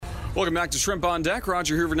Welcome back to Shrimp on Deck.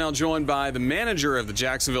 Roger Hoover now joined by the manager of the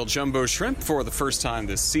Jacksonville Jumbo Shrimp for the first time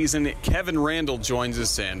this season. Kevin Randall joins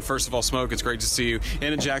us. And first of all, Smoke, it's great to see you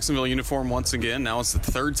in a Jacksonville uniform once again. Now it's the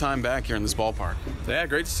third time back here in this ballpark. Yeah,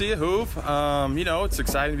 great to see you, Hoove. It's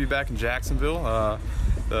exciting to be back in Jacksonville.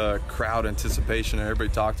 The crowd anticipation, everybody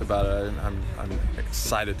talked about it. I'm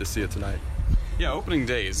excited to see it tonight. Yeah, opening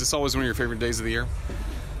day. Is this always one of your favorite days of the year?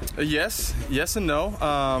 Yes and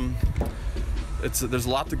no. There's a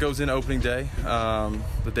lot that goes into opening day.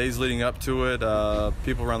 The days leading up to it,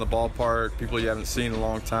 people around the ballpark, people you haven't seen in a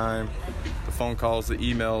long time, the phone calls, the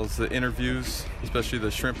emails, the interviews, especially the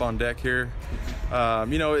Shrimp on Deck here.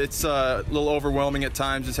 It's a little overwhelming at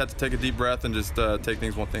times. Just have to take a deep breath and just take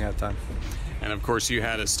things one thing at a time. And, of course, you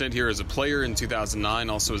had a stint here as a player in 2009,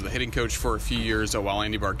 also as the hitting coach for a few years while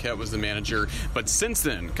Andy Barkett was the manager. But since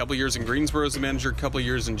then, a couple of years in Greensboro as a manager, a couple of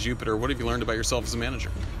years in Jupiter. What have you learned about yourself as a manager?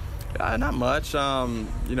 Not much. I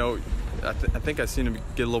think I seem to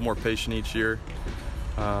get a little more patient each year.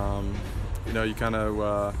 You kind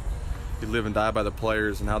of you live and die by the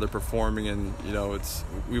players and how they're performing, and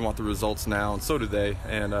we want the results now, and so do they.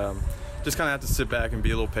 And just kind of have to sit back and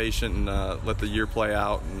be a little patient and let the year play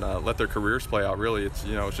out and let their careers play out. Really, it's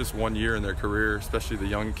just 1 year in their career, especially the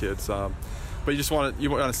young kids. But you want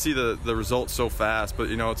to see the results so fast. But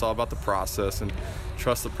it's all about the process and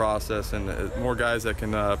trust the process, and more guys that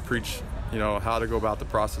can preach how to go about the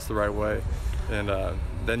process the right way, and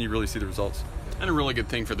then you really see the results. And a really good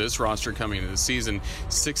thing for this roster coming into the season,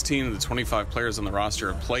 16 of the 25 players on the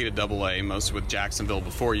roster have played at Double-A, most with Jacksonville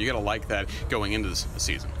before. You got to like that going into the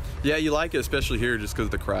season. Yeah, you like it, especially here just because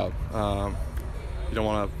of the crowd. You don't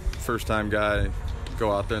want a first-time guy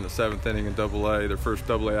go out there in the 7th inning in Double-A, their first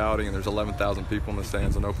Double-A outing, and there's 11,000 people in the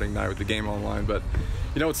stands on opening night with the game online. But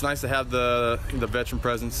it's nice to have the veteran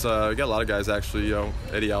presence. We got a lot of guys actually.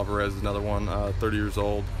 Eddie Alvarez is another one, 30 years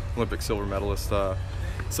old, Olympic silver medalist.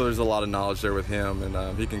 So there's a lot of knowledge there with him,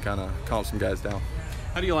 and he can kind of calm some guys down.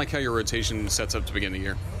 How do you like how your rotation sets up to begin the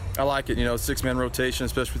year? I like it. 6-man rotation,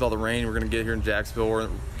 especially with all the rain we're going to get here in Jacksonville or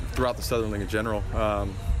throughout the Southern League in general.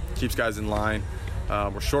 Keeps guys in line.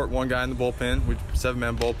 We're short one guy in the bullpen. We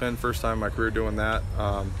 7-man bullpen, first time in my career doing that.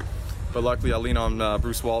 But luckily I lean on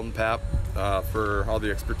Bruce Walton, Pap, for all the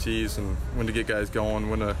expertise and when to get guys going,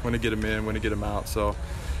 when to get them in, when to get them out. So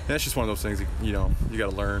that's just one of those things you got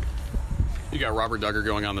to learn. You got Robert Duggar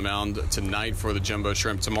going on the mound tonight for the Jumbo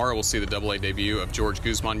Shrimp. Tomorrow we'll see the Double-A debut of George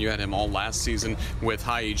Guzman. You had him all last season with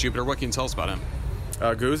High Jupiter. What can you tell us about him?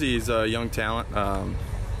 Guzzi is a young talent.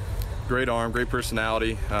 Great arm, great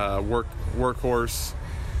personality, workhorse.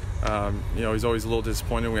 He's always a little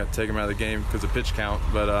disappointed when we have to take him out of the game because of pitch count,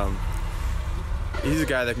 but he's a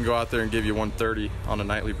guy that can go out there and give you 130 on a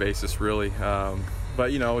nightly basis, really. But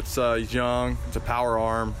he's young. It's a power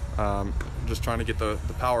arm. Just trying to get the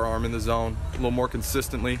power arm in the zone a little more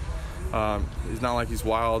consistently. He's not like he's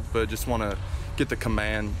wild, but just want to get the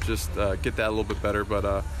command, just get that a little bit better. But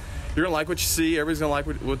you're going to like what you see. Everybody's going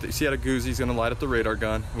to like what you see out of Guzzi. He's going to light up the radar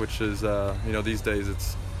gun, which is, these days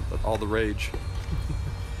it's all the rage.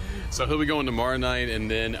 So he'll be going tomorrow night, and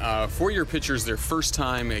then for your pitchers, their first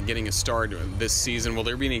time getting a start this season, will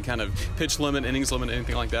there be any kind of pitch limit, innings limit,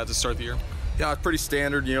 anything like that to start the year? Yeah, it's pretty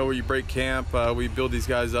standard. Where you break camp, we build these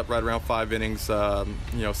guys up right around 5 innings,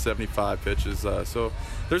 75 pitches. So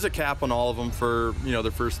there's a cap on all of them for,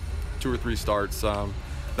 their first 2 or 3 starts.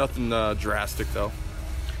 Nothing drastic, though.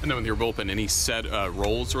 And then with your bullpen, any set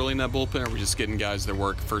roles really in that bullpen, or are we just getting guys their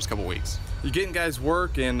work first couple weeks? You're getting guys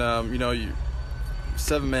work, and, you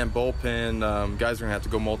 7-man bullpen, guys are going to have to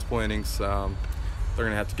go multiple innings. They're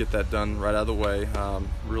going to have to get that done right out of the way.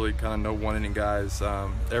 Really kind of no one-inning guys.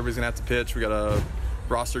 Everybody's going to have to pitch. We got a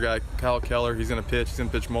roster guy, Kyle Keller. He's going to pitch. He's going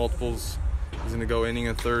to pitch multiples. He's going to go inning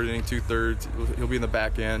and third, inning 2/3. He'll be in the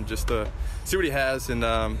back end just to see what he has. And,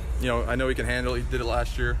 I know he can handle it. He did it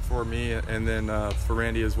last year for me and then for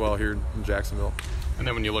Randy as well here in Jacksonville. And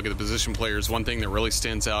then when you look at the position players, one thing that really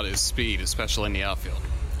stands out is speed, especially in the outfield.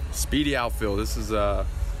 Speedy outfield. This is one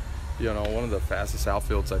of the fastest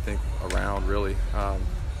outfields I think around, really.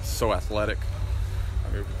 So athletic.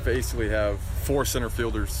 We basically have 4 center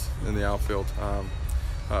fielders in the outfield.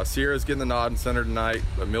 Sierra's getting the nod in center tonight,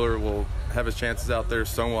 but Miller will have his chances out there.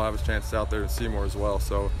 Stone will have his chances out there, and Seymour as well.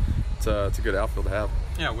 So it's a good outfield to have.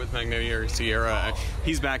 Yeah, with Magnolia Sierra,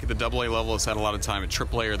 he's back at the Double-A level. Has had a lot of time at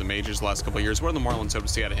Triple-A or the majors the last couple of years. What are the Marlins hope to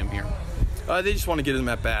see out of him here? They just want to get him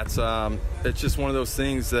at bats. It's just one of those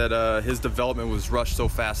things that his development was rushed so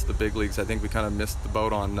fast at the big leagues. I think we kind of missed the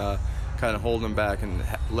boat on kind of holding him back and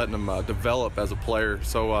letting him develop as a player.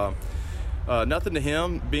 So Nothing to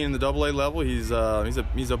him being in the AA level. He's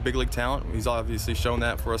a big league talent. He's obviously shown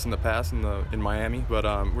that for us in the past in Miami. But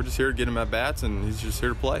we're just here to get him at bats, and he's just here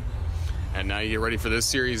to play. And now you get ready for this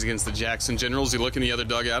series against the Jackson Generals. You look in the other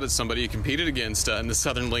dugout at somebody you competed against in the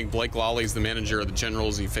Southern League. Blake Lawley's the manager of the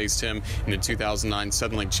Generals. You faced him in the 2009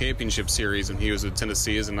 Southern League Championship Series, and he was with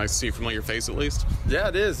Tennessee. Is it nice to see a familiar face at least? Yeah,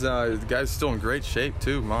 it is. The guy's still in great shape,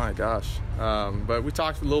 too. My gosh. But we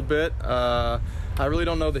talked a little bit. I really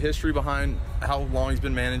don't know the history behind how long he's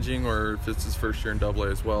been managing or if it's his first year in AA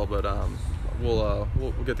as well, but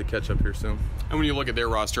we'll get the catch up here soon. And when you look at their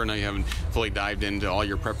roster, I know you haven't fully dived into all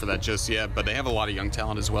your prep for that just yet, but they have a lot of young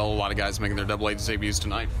talent as well. A lot of guys making their AA debuts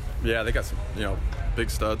tonight. Yeah, they got some big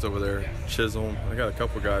studs over there. Chisholm. They got a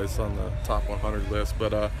couple guys on the top 100 list,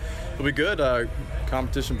 but it'll be good.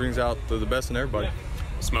 Competition brings out the best in everybody.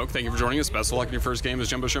 Smoke, thank you for joining us. Best of luck in your first game as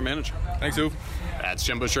Jumbo Shrimp manager. Thanks, Hoof. That's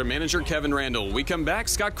Jumbo Shrimp manager Kevin Randle. We come back.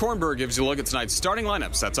 Scott Kornberg gives you a look at tonight's starting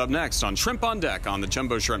lineups. That's up next on Shrimp on Deck on the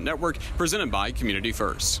Jumbo Shrimp Network, presented by Community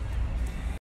First.